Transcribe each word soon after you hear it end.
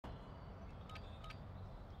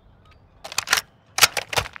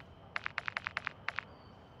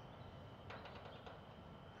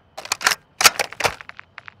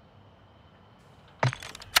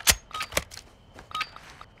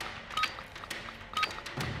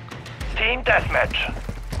Team deathmatch.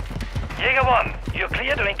 Jaeger 1, you're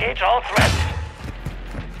clear to engage all threats.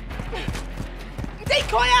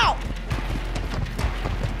 Decoy out!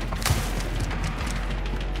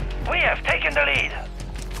 We have taken the lead.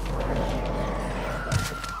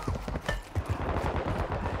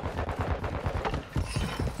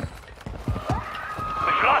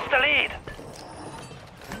 We've lost the lead.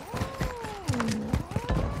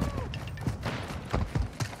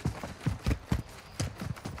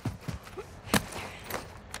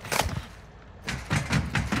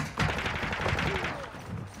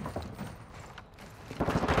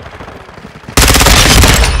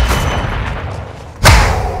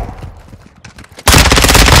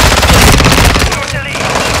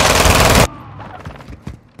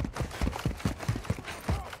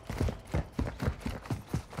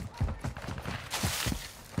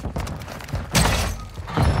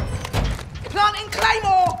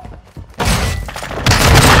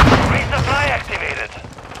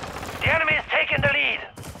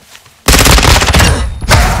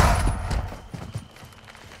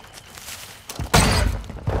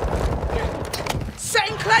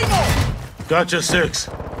 Gotcha, 6.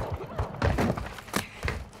 We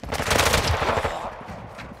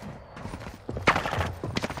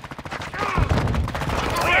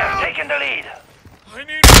have taken the lead. I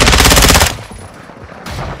need...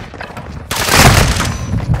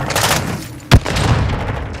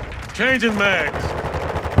 Changing mags.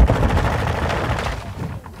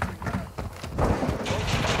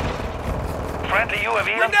 Friendly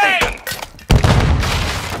UAV on station.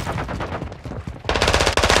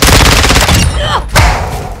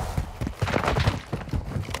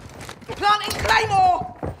 Planting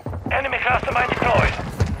Claymore! Enemy cluster mine deployed.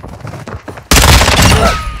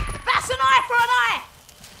 That's an eye for an eye!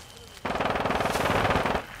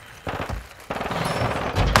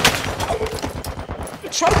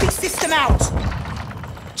 Trophy system out!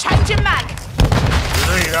 Changing mag!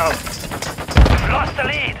 Grenade out. We've lost the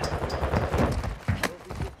lead.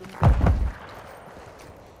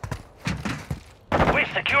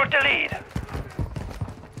 We've secured the lead.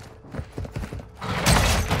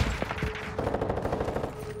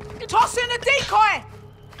 Toss in a decoy!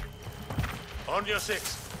 On your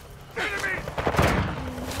 6. Enemy!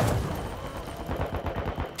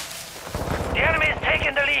 The enemy is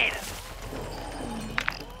taking the lead.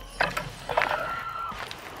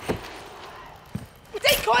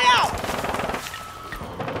 Decoy out!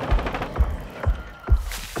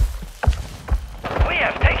 We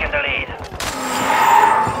have taken the lead.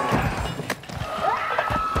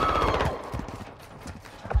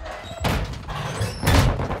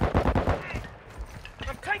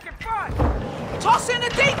 Toss in a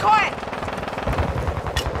decoy!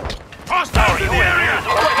 Hostile UAV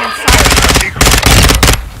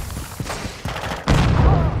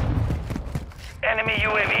Enemy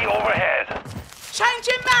UAV overhead.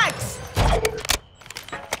 Changing mags!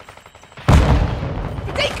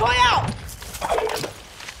 Decoy out!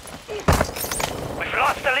 We've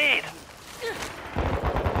lost the lead.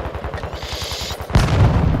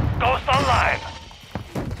 Ghost online.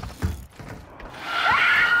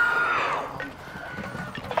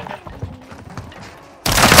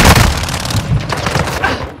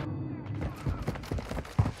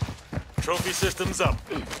 Trophy systems up.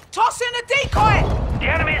 Toss in a decoy! The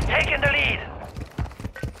enemy is taking the lead.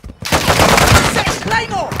 Set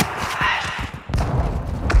Claymore!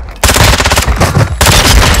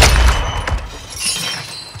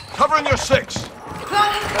 Covering your 6.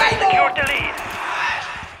 Planting Secured Claymore! the lead.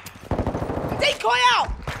 Decoy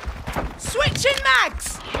out! Switching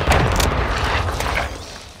mags!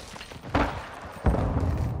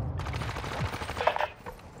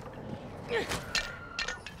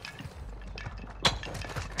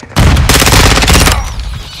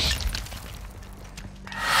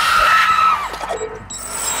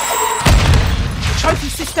 Trophy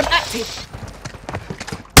system active.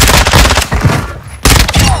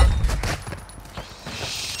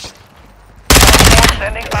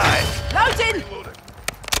 Standing by. Loading!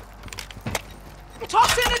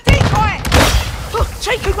 Toss in a decoy! Oh,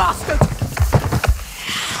 cheeky bastard!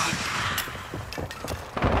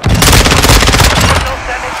 Still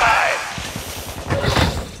standing by.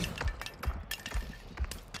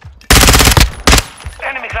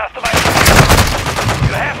 Enemy cluster mine.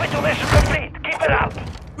 You're halfway to mission complete. Keep it up.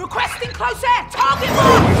 Requesting close air! Target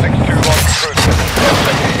mark!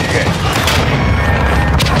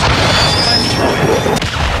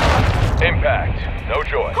 621 Impact. No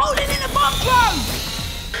joy. Holding in a bomb drone!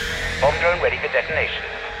 Bomb drone ready for detonation.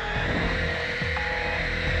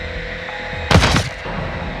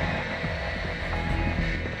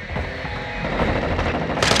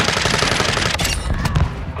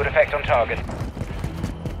 effect on target.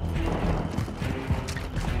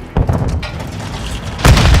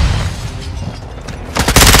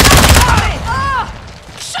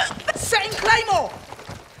 Shoot! Setting Claymore!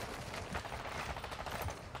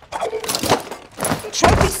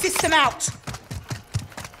 Trophy system out!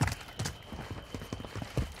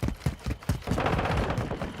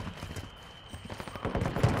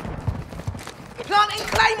 Planting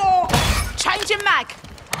Claymore! Changing mag!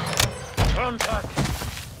 Contact.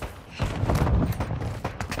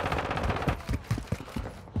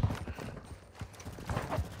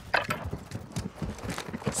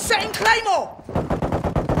 Setting Claymore!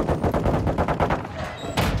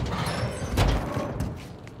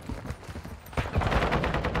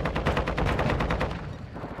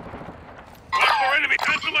 Look for enemy.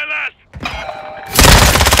 Cancel my last.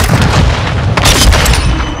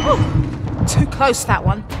 Too close, that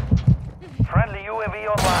one. Friendly UAV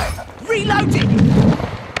online. Reloading!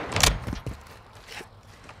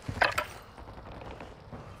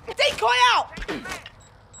 Decoy out!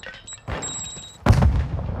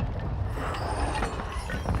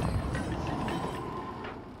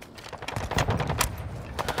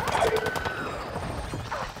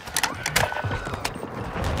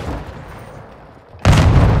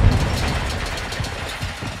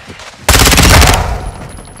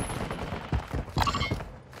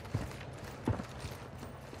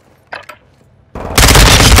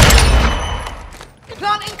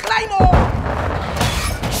 Planting Claymore!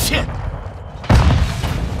 Shit.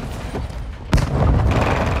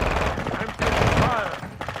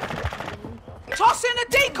 Toss in a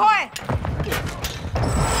decoy!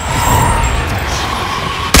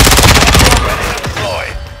 Deploy.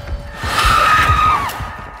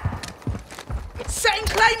 Setting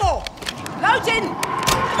Claymore! Loading!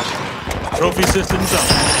 Trophy systems up.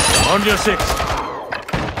 On your 6.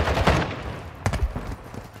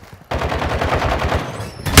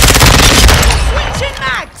 Switching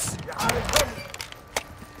mags!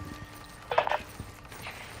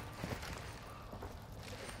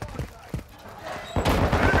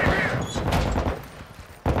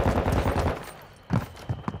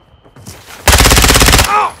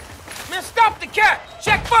 Oh! Man, stop the cat!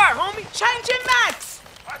 Check fire, homie! Changing mags!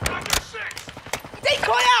 I'm on your 6.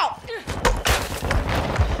 Decoy out!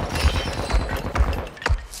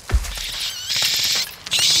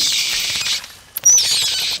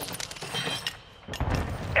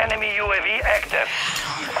 Enemy UAV active.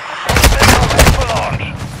 Ready for launch.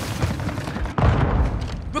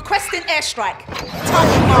 Requesting airstrike.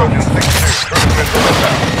 Target marked.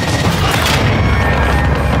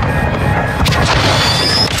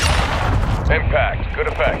 Impact. Good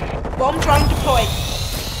effect. Bomb drone deployed.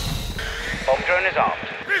 Bomb drone is armed.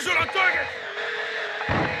 Visual on target.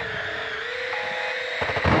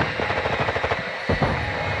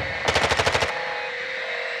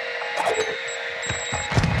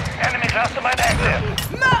 Enemy cluster mine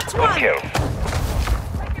active. Marked Good one! kill.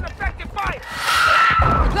 Taking effective fire!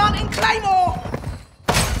 Planting Claymore!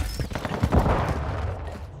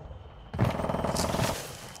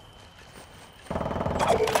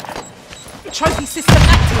 Trophy system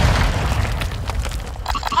active.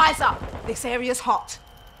 Eyes up. This area's hot.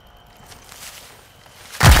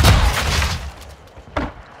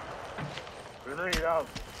 Grenade out.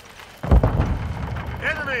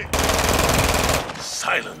 Enemy.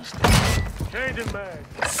 Silenced. Changing mag.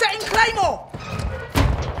 Setting Claymore!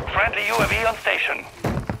 Friendly UAV on station.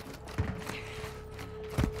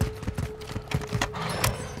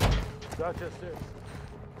 Gotcha 6.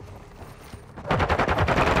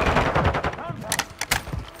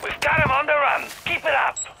 We've got him on the run. Keep it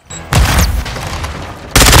up.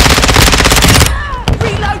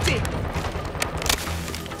 Reloading!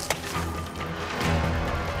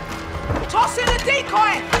 Toss in a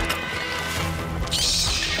decoy!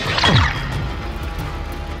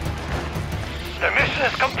 The mission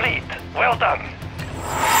is complete. Well done.